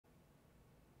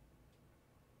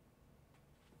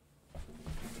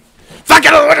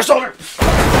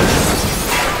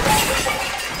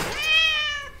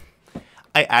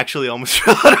actually almost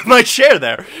fell out of my chair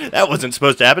there. That wasn't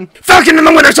supposed to happen. Falcon and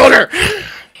the Winter Soldier!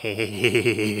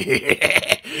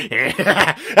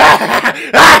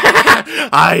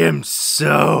 I am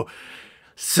so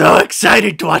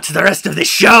excited to watch the rest of this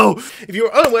show! If you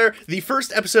are unaware, the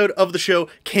first episode of the show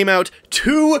came out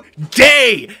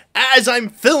today as I'm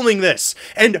filming this,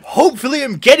 and hopefully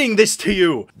I'm getting this to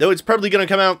you, though it's probably gonna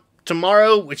come out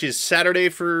tomorrow, which is Saturday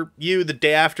for you, the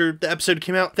day after the episode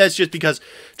came out. That's just because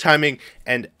timing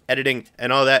and editing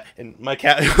and all that, and my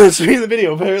cat wants to be in the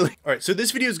video, apparently. Alright, so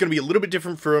this video is going to be a little bit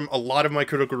different from a lot of my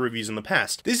critical reviews in the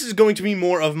past. This is going to be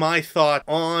more of my thought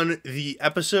on the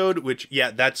episode, which, yeah,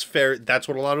 that's fair. That's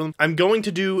what a lot of them. I'm going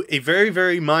to do a very,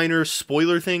 very minor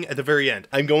spoiler thing at the very end.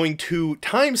 I'm going to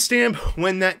timestamp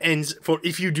when that ends for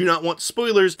if you do not want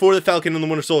spoilers for the Falcon and the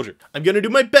Winter Soldier. I'm going to do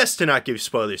my best to not give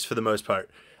spoilers for the most part,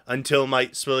 until my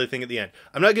spoiler thing at the end.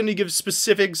 I'm not going to give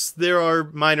specifics. There are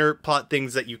minor plot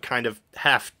things that you kind of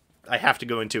I have to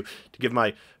go into to give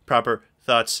my proper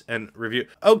thoughts and review.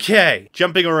 Okay,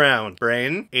 jumping around.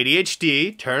 Brain,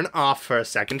 ADHD, turn off for a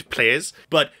second, please.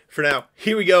 But for now,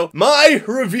 here we go. My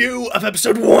review of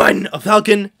episode 1 of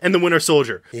Falcon and the Winter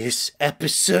Soldier. This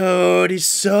episode is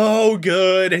so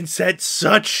good and sets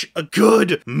such a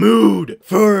good mood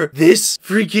for this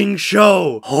freaking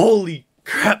show. Holy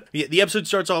crap. The episode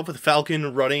starts off with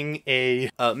Falcon running a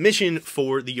mission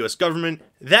for the US government.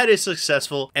 That is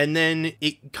successful, and then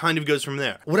it kind of goes from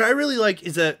there. What I really like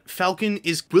is that Falcon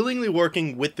is willingly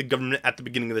working with the government at the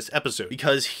beginning of this episode,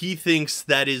 because he thinks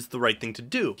that is the right thing to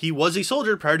do. He was a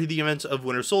soldier prior to the events of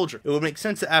Winter Soldier. It would make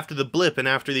sense that after the blip and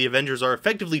after the Avengers are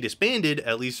effectively disbanded,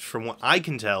 at least from what I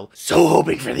can tell, so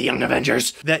hoping for the Young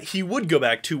Avengers, that he would go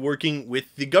back to working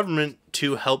with the government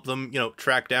to help them, you know,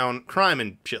 track down crime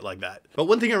and shit like that. But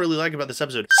one thing I really like about this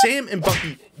episode, Sam and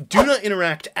Bucky do not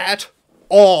interact at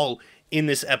all in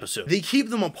this episode. They keep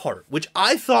them apart, which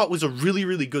I thought was a really,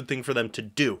 really good thing for them to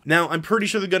do. Now, I'm pretty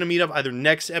sure they're going to meet up either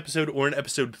next episode or in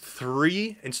episode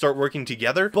 3 and start working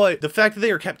together, but the fact that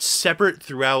they are kept separate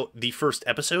throughout the first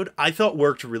episode, I thought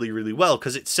worked really, really well,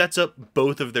 because it sets up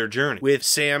both of their journey, with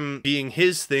Sam being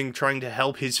his thing, trying to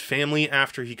help his family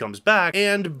after he comes back,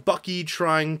 and Bucky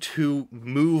trying to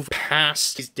move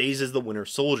past his days as the Winter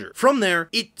Soldier. From there,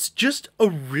 it's just a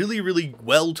really, really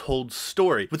well-told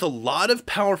story, with a lot of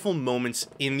powerful moments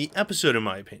in the episode, in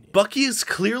my opinion. Bucky is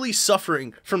clearly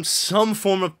suffering from some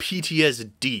form of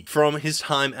PTSD from his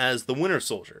time as the Winter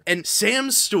Soldier. And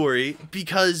Sam's story,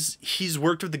 because he's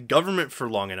worked with the government for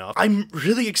long enough, I'm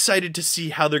really excited to see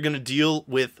how they're going to deal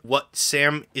with what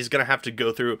Sam is going to have to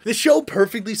go through. The show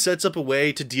perfectly sets up a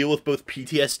way to deal with both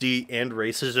PTSD and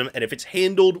racism, and if it's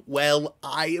handled well,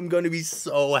 I am going to be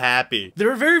so happy.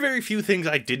 There are very, very few things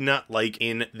I did not like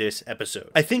in this episode.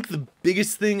 I think the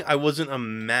biggest thing I wasn't a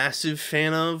massive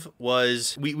fan of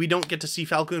was we don't get to see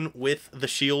Falcon with the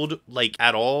shield, like,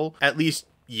 at all. At least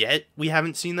yet we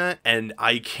haven't seen that, and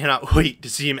I cannot wait to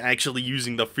see him actually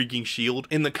using the freaking shield.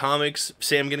 In the comics,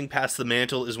 Sam getting past the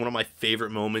mantle is one of my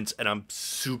favorite moments, and I'm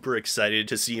super excited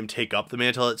to see him take up the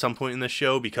mantle at some point in the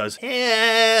show, because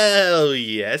hell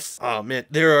yes. Oh man,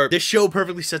 this show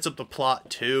perfectly sets up the plot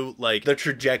too, like the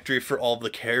trajectory for all the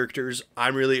characters.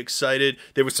 I'm really excited.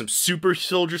 There was some super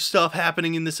soldier stuff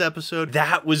happening in this episode.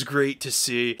 That was great to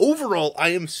see. Overall, I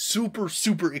am super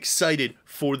excited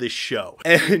for this show,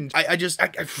 and I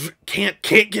can't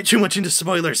get too much into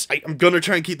spoilers. I'm gonna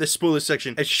try and keep this spoiler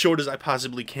section as short as I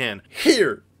possibly can.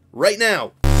 Here, right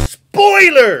now,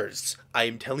 spoilers! I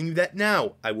am telling you that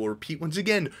now. I will repeat once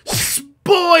again,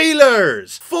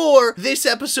 spoilers for this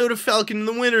episode of Falcon and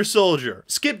the Winter Soldier.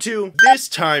 Skip to this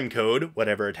time code,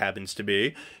 whatever it happens to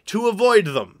be, to avoid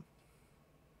them.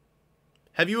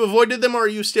 Have you avoided them, or are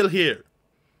you still here?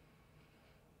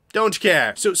 Don't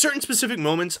care. So certain specific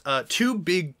moments, two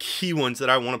big key ones that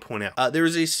I want to point out. There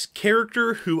is a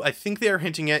character who I think they are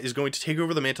hinting at is going to take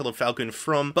over the mantle of Falcon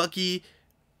from Bucky.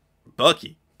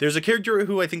 There's a character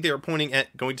who I think they are pointing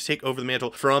at going to take over the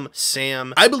mantle from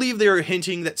Sam. I believe they are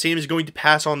hinting that Sam is going to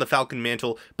pass on the Falcon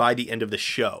mantle by the end of the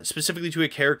show, specifically to a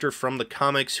character from the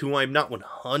comics who I'm not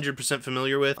 100%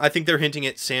 familiar with. I think they're hinting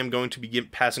at Sam going to be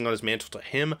passing on his mantle to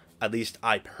him. At least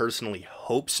I personally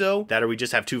hope so. That or we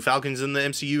just have two Falcons in the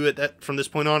MCU from this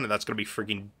point on, and that's gonna be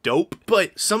freaking dope.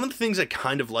 But some of the things I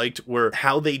kind of liked were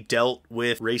how they dealt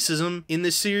with racism in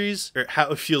this series, or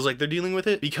how it feels like they're dealing with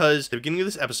it, because at the beginning of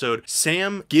this episode,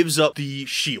 Sam gives up the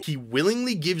shield. He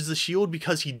willingly gives the shield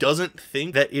because he doesn't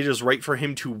think that it is right for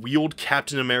him to wield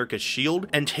Captain America's shield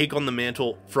and take on the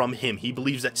mantle from him. He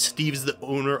believes that Steve's the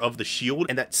owner of the shield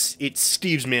and that it's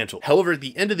Steve's mantle. However, at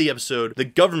the end of the episode, the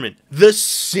government, the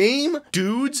same same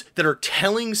dudes that are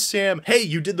telling Sam, hey,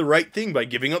 you did the right thing by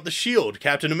giving up the shield.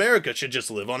 Captain America should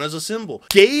just live on as a symbol.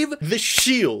 Gave the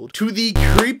shield to the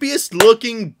creepiest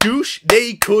looking douche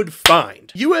they could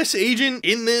find. US agent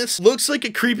in this looks like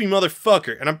a creepy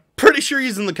motherfucker, and I'm pretty sure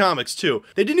he's in the comics too.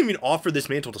 They didn't even offer this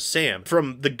mantle to Sam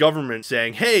from the government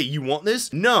saying, hey, you want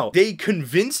this? No, they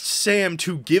convinced Sam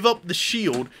to give up the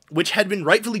shield, which had been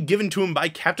rightfully given to him by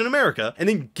Captain America, and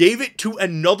then gave it to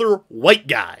another white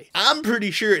guy. I'm pretty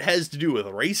sure it has to do with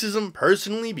racism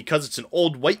personally because it's an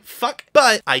old white fuck,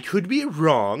 but I could be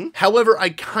wrong. However, I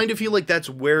kind of feel like that's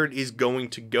where it is going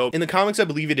to go. In the comics, I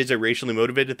believe it is a racially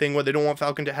motivated thing where they don't want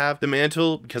Falcon to have the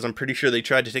mantle because I'm pretty sure they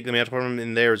tried to take the mantle from him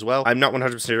in there as well. I'm not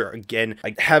 100% sure. Again,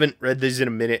 I haven't read these in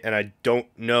a minute and I don't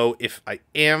know if I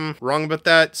am wrong about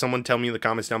that. Someone tell me in the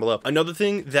comments down below. Another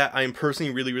thing that I'm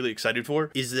personally really excited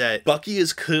for is that Bucky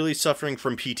is clearly suffering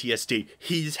from PTSD.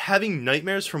 He's having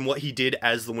nightmares from what he did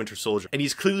as the Winter Soldier, and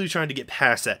he's clearly trying to get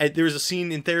past that. And there was a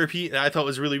scene in therapy that I thought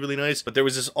was really nice, but there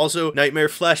was this also nightmare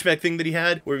flashback thing that he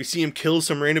had where we see him kill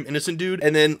some random innocent dude,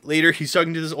 and then later he's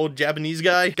talking to this old Japanese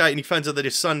guy and he finds out that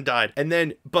his son died, and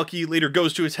then Bucky later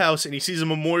goes to his house and he sees a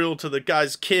memorial to the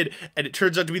guy's kid, and it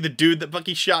turns out to be the dude that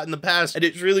Bucky shot in the past, and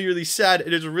it's really sad,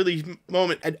 and it's a really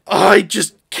moment, and I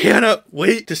just cannot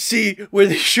wait to see where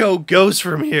the show goes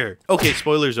from here. Okay,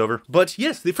 spoilers over. But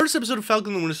yes, the first episode of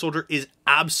Falcon and the Winter Soldier is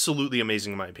absolutely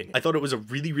amazing in my opinion. I thought it was a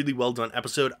really well done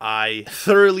episode. I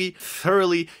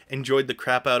thoroughly enjoyed the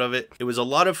crap out of it. It was a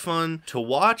lot of fun to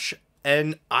watch,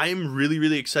 and I'm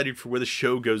really excited for where the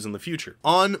show goes in the future.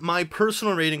 On my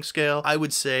personal rating scale, I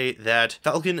would say that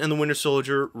Falcon and the Winter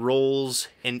Soldier rolls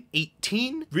an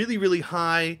 18. Really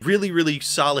high, really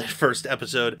solid first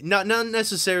episode. Not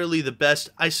necessarily the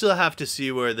best. I still have to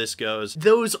see where this goes.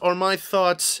 Those are my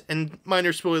thoughts and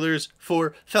minor spoilers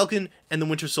for Falcon and the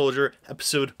Winter Soldier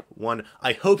episode 1.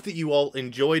 I hope that you all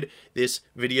enjoyed this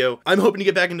video. I'm hoping to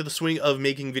get back into the swing of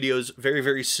making videos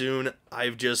very soon.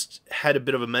 I've just had a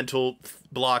bit of a mental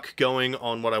block going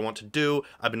on what I want to do.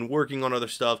 I've been working on other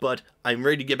stuff, but I'm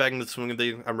ready to get back into the swing of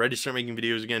things. I'm ready to start making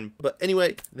videos again. But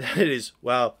anyway, that is,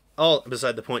 wow, all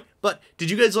beside the point. But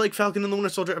did you guys like Falcon and the Winter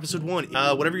Soldier episode 1?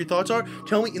 Whatever your thoughts are,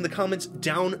 tell me in the comments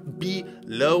down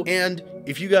below. And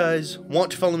if you guys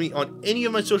want to follow me on any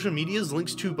of my social medias,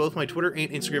 links to both my Twitter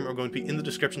and Instagram are going to be in the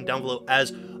description down below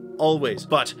as always.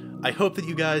 But I hope that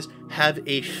you guys have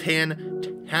a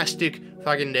fantastic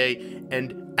fucking day,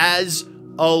 and as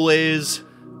always,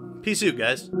 peace out,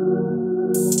 guys.